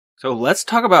So let's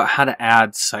talk about how to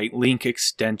add Sitelink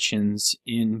extensions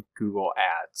in Google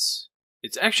Ads.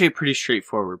 It's actually a pretty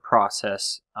straightforward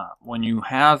process. When you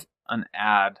have an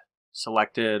ad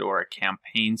selected or a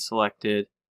campaign selected,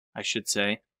 I should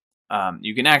say,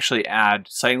 you can actually add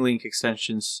Sitelink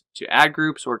extensions to ad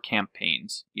groups or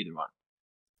campaigns, either one.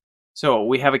 So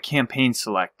we have a campaign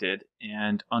selected,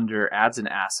 and under Ads and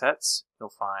Assets, you'll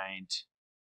find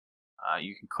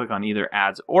you can click on either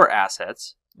Ads or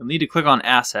Assets. You'll need to click on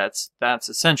Assets. That's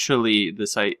essentially the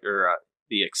site or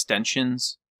the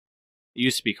extensions. It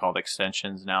used to be called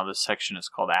Extensions. Now this section is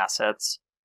called Assets.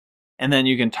 And then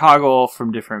you can toggle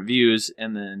from different views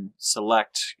and then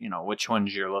select, which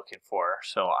ones you're looking for.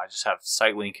 So I just have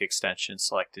Sitelink Extensions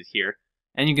selected here,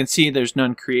 and you can see there's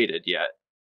none created yet.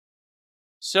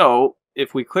 So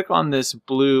if we click on this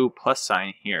blue plus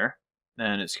sign here,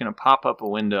 then it's going to pop up a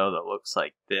window that looks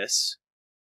like this,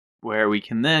 where we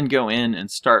can then go in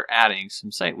and start adding some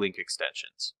Sitelink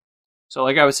extensions. So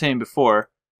like I was saying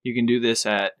before, you can do this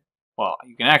you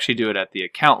can actually do it at the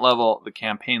account level, the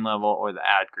campaign level, or the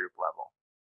ad group level.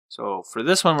 So for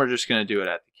this one, we're just going to do it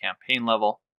at the campaign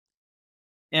level.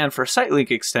 And for Sitelink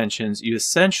extensions, you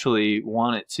essentially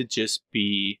want it to just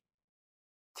be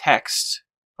text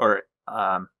or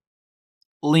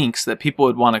links that people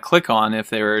would want to click on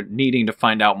if they were needing to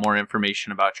find out more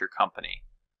information about your company.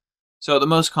 So the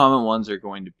most common ones are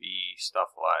going to be stuff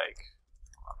like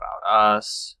about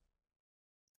us,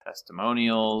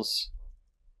 testimonials,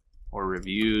 or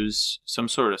reviews, some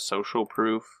sort of social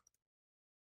proof,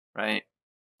 right?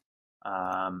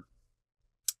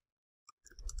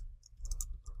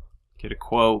 Get a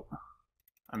quote.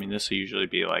 I mean, this will usually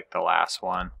be like the last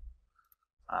one.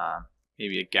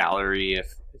 Maybe a gallery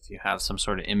if you have some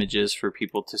sort of images for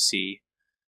people to see.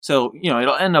 So,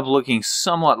 it'll end up looking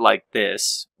somewhat like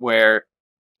this, where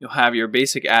you'll have your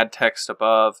basic ad text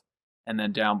above, and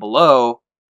then down below,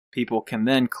 people can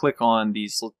then click on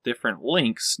these different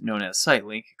links known as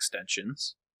Sitelink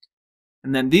extensions.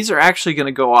 And then these are actually going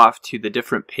to go off to the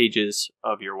different pages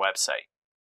of your website.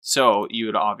 So you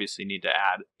would obviously need to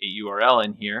add a URL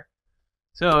in here.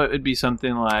 So it would be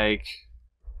something like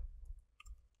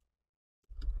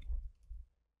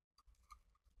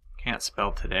can't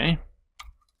spell today.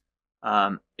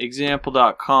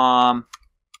 Example.com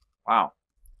 /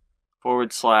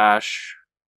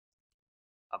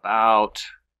 about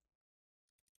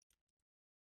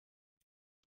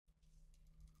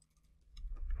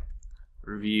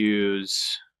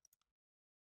reviews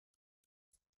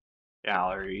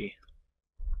gallery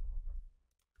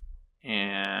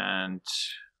and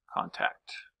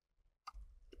contact,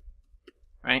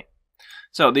 right?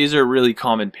 So these are really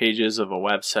common pages of a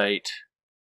website,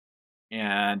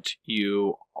 and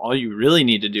all you really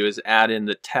need to do is add in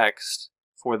the text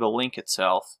for the link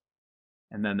itself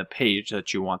and then the page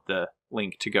that you want the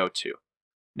link to go to.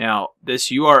 Now, this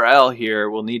URL here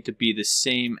will need to be the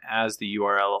same as the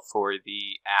URL for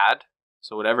the ad.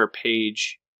 So whatever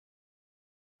page,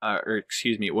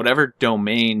 whatever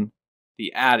domain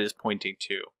the ad is pointing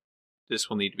to, this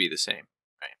will need to be the same,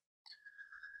 right?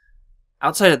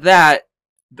 Outside of that,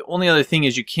 the only other thing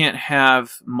is you can't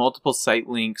have multiple site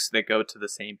links that go to the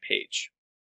same page.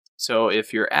 So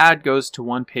if your ad goes to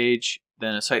one page,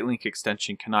 then a Sitelink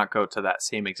extension cannot go to that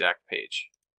same exact page.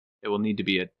 It will need to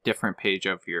be a different page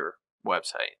of your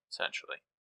website, essentially.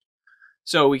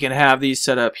 So we can have these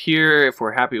set up here. If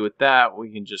we're happy with that,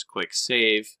 we can just click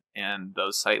Save, and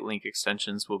those Sitelink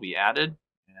extensions will be added.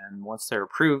 And once they're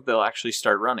approved, they'll actually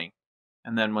start running.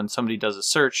 And then when somebody does a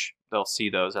search, they'll see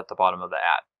those at the bottom of the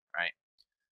ad, right?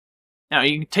 Now,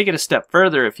 you can take it a step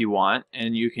further if you want,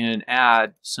 and you can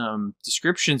add some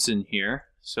descriptions in here.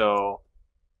 So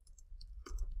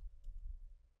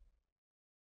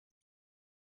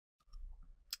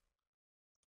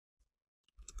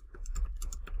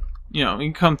you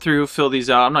can come through, fill these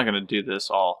out. I'm not going to do this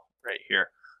all right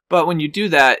here. But when you do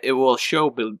that, it will show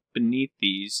beneath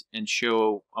these and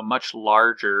show a much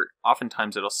larger,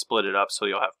 oftentimes it'll split it up. So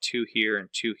you'll have 2 here and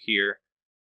 2 here.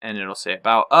 And it'll say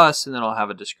about us, and then it'll have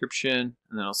a description. And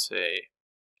then it'll say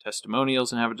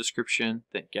testimonials and have a description.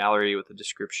 Then gallery with a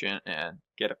description, and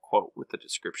get a quote with a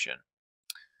description.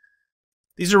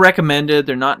 These are recommended.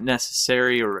 They're not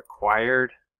necessary or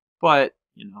required. But,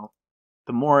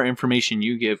 the more information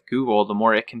you give Google, the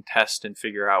more it can test and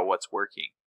figure out what's working.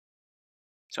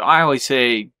 So I always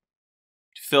say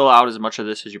fill out as much of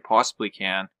this as you possibly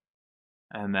can,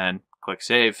 and then click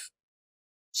Save,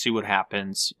 see what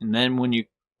happens. And then when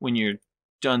you're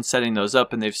done setting those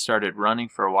up and they've started running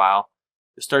for a while,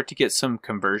 you'll start to get some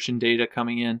conversion data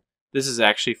coming in. This is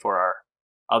actually for our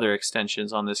other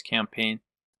extensions on this campaign.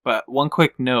 But one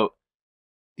quick note,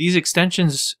 these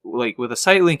extensions like with a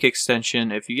Sitelink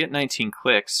extension, if you get 19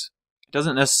 clicks, it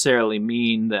doesn't necessarily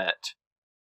mean that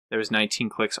there was 19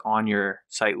 clicks on your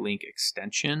Sitelink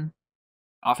extension.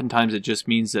 Oftentimes it just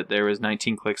means that there was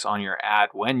 19 clicks on your ad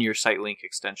when your Sitelink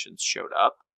extensions showed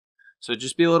up. So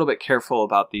just be a little bit careful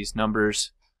about these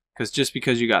numbers, because just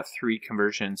because you got 3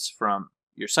 conversions from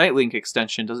your Sitelink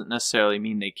extension doesn't necessarily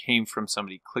mean they came from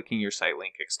somebody clicking your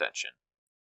Sitelink extension.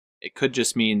 It could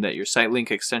just mean that your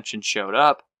Sitelink extension showed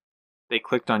up, they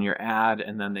clicked on your ad,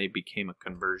 and then they became a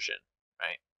conversion,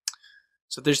 right?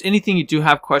 So if there's anything you do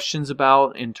have questions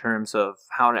about in terms of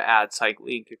how to add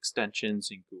Sitelink extensions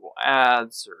in Google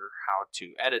Ads, or how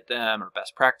to edit them, or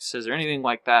best practices, or anything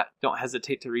like that, don't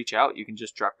hesitate to reach out. You can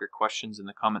just drop your questions in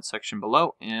the comment section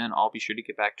below, and I'll be sure to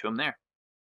get back to them there.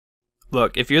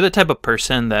 Look, if you're the type of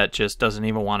person that just doesn't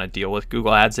even want to deal with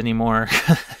Google Ads anymore,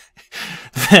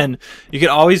 then you can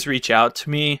always reach out to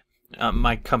me.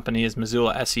 My company is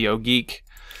Missoula SEO Geek.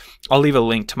 I'll leave a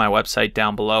link to my website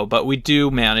down below, but we do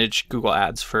manage Google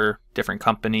Ads for different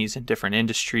companies in different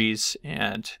industries,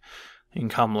 and you can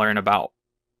come learn about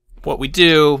what we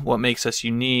do, what makes us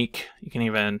unique. You can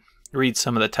even read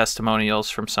some of the testimonials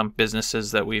from some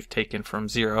businesses that we've taken from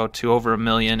 0 to over $1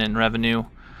 million in revenue,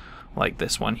 like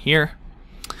this one here.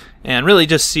 And really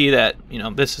just see that,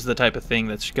 this is the type of thing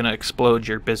that's going to explode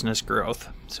your business growth.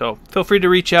 So feel free to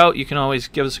reach out. You can always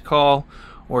give us a call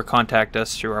or contact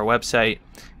us through our website,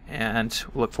 and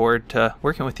look forward to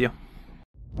working with you.